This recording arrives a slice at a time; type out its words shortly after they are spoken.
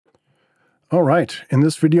All right, in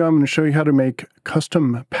this video, I'm going to show you how to make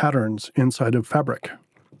custom patterns inside of Fabric.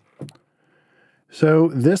 So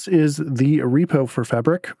this is the repo for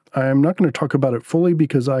Fabric. I'm not going to talk about it fully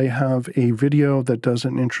because I have a video that does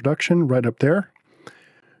an introduction right up there.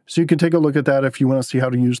 So you can take a look at that if you want to see how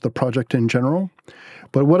to use the project in general.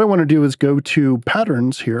 But what I want to do is go to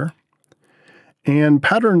patterns here. And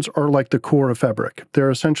patterns are like the core of Fabric.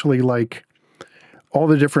 They're essentially like all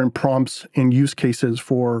the different prompts and use cases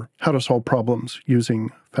for how to solve problems using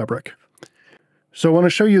Fabric. So I want to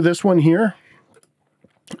show you this one here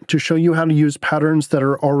to show you how to use patterns that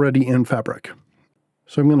are already in Fabric.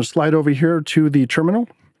 So I'm going to slide over here to the terminal.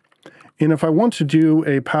 And if I want to do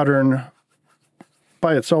a pattern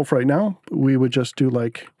by itself right now, we would just do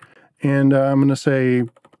like, and I'm going to say,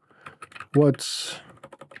 what's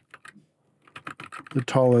the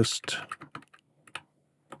tallest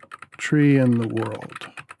tree in the world?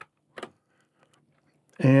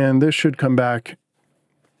 And this should come back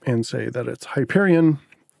and say that it's Hyperion.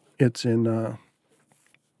 It's in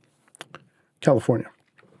California.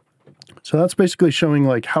 So that's basically showing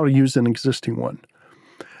like how to use an existing one.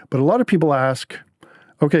 But a lot of people ask,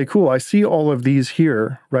 okay, cool, I see all of these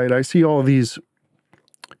here, right? I see all of these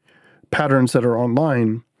patterns that are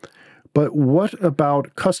online, but what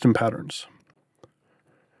about custom patterns?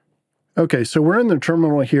 Okay, so we're in the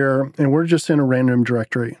terminal here, and we're just in a random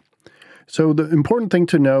directory. So the important thing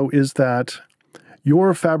to know is that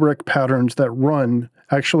your Fabric patterns that run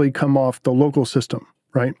actually come off the local system,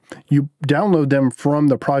 right? You download them from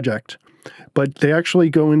the project, but they actually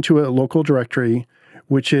go into a local directory,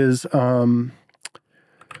 which is,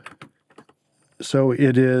 so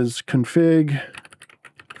it is config,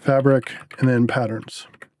 Fabric, and then patterns.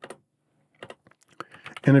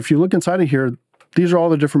 And if you look inside of here, these are all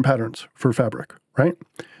the different patterns for Fabric, right?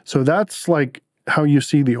 So that's like how you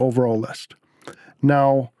see the overall list.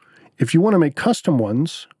 Now, if you want to make custom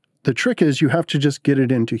ones, the trick is you have to just get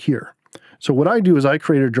it into here. So what I do is I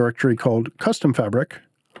create a directory called custom Fabric.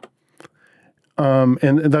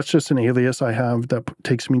 And that's just an alias I have that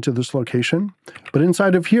takes me to this location. But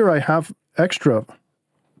inside of here, I have extra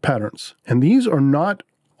patterns. And these are not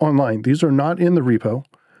online. These are not in the repo.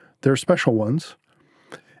 They're special ones.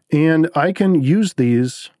 And I can use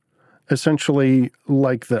these essentially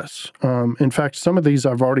like this. In fact, some of these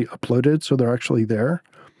I've already uploaded, so they're actually there.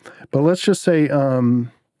 But let's just say,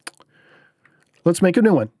 let's make a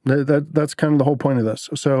new one. That's kind of the whole point of this.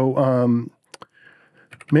 So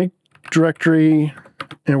make directory,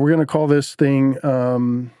 and we're going to call this thing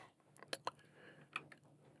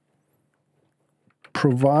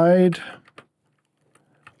provide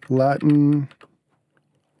Latin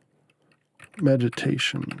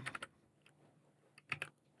meditation.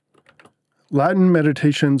 Latin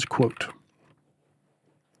meditations quote.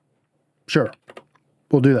 Sure,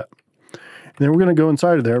 we'll do that. And then we're going to go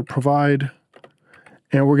inside of there, provide,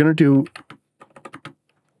 and we're going to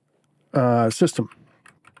do system.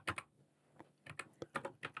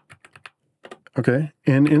 Okay,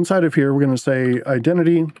 and inside of here, we're going to say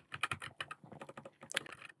identity.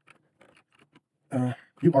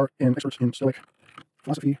 You are an expert in Stoic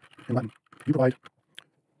philosophy and Latin. You provide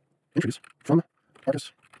entries from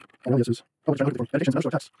Marcus Aurelius's published translated form, meditations and other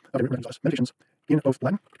Stoic texts of written us meditations in both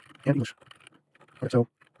Latin and English. Okay, so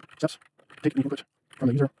steps: take the input from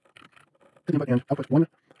the user, take the input and output one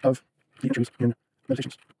of the entries in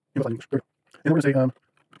meditations in both Latin and English. Good. And we're going to say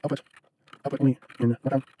output only in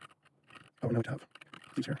Markdown. Oh, no, to have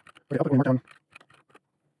these here. Okay, output only Markdown.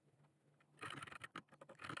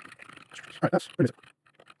 All right, that's pretty basic.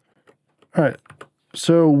 All right.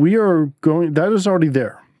 So we are going, that is already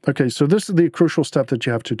there. Okay, so this is the crucial step that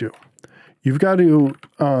you have to do. You've got to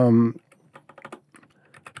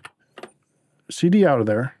CD out of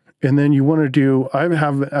there, and then you want to do, I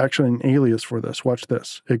have actually an alias for this. Watch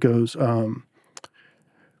this. It goes,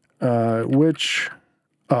 which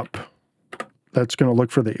up. That's going to look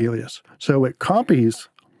for the alias. So it copies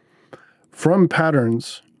from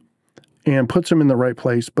patterns and puts them in the right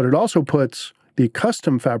place, but it also puts the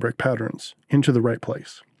custom Fabric patterns into the right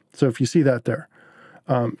place. So if you see that there,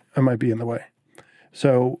 it might be in the way.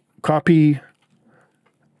 So copy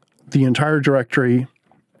the entire directory.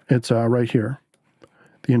 It's right here.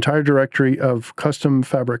 The entire directory of custom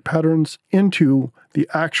Fabric patterns into the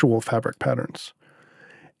actual Fabric patterns.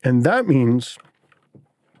 And that means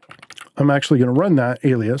I'm actually going to run that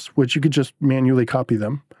alias, which you could just manually copy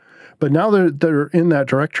them. But now they're in that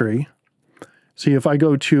directory. See, if I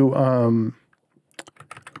go to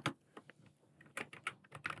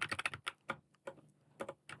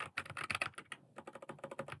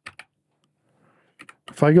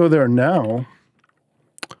if I go there now,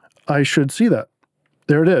 I should see that.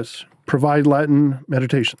 There it is. provide Latin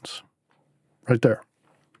meditations right there,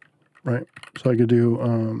 right? So I could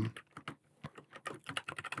do,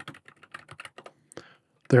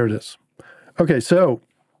 there it is. Okay, so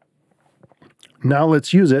now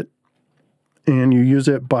let's use it. And you use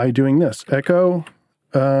it by doing this. Echo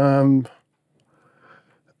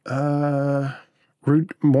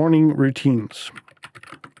morning routines.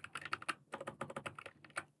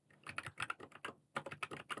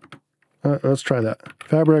 Let's try that.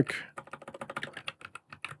 Fabric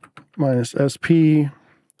minus SP,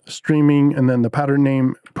 streaming, and then the pattern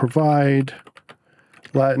name, provide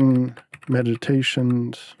Latin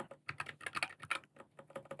meditations.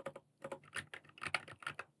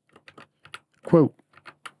 Quote.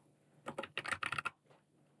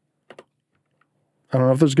 I don't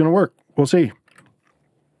know if this is going to work. We'll see.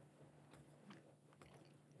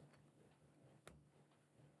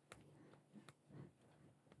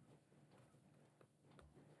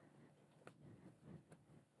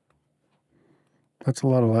 That's a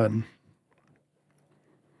lot of Latin.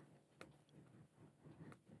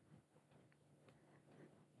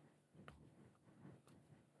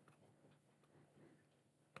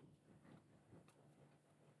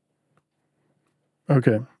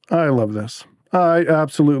 Okay, I love this. I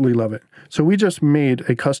absolutely love it. So we just made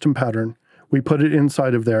a custom pattern. We put it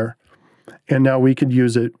inside of there, and now we could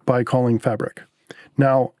use it by calling Fabric.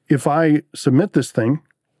 Now, if I submit this thing,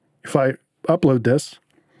 if I upload this,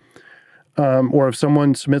 or if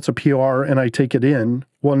someone submits a PR and I take it in,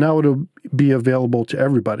 well, now it'll be available to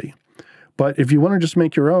everybody. But if you want to just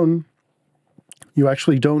make your own, you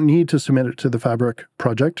actually don't need to submit it to the Fabric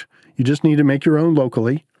project. You just need to make your own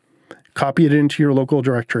locally, copy it into your local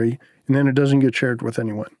directory, and then it doesn't get shared with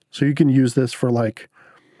anyone. So you can use this for like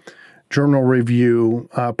journal review,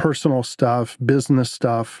 personal stuff, business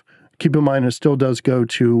stuff. Keep in mind, it still does go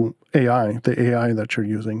to AI, the AI that you're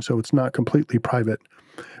using. So it's not completely private.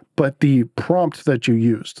 But the prompt that you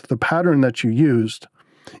used, the pattern that you used,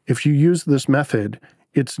 if you use this method,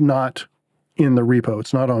 it's not in the repo.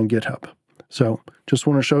 It's not on GitHub. So just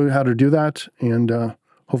want to show you how to do that. And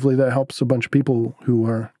hopefully that helps a bunch of people who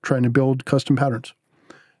are trying to build custom patterns.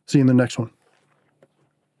 See you in the next one.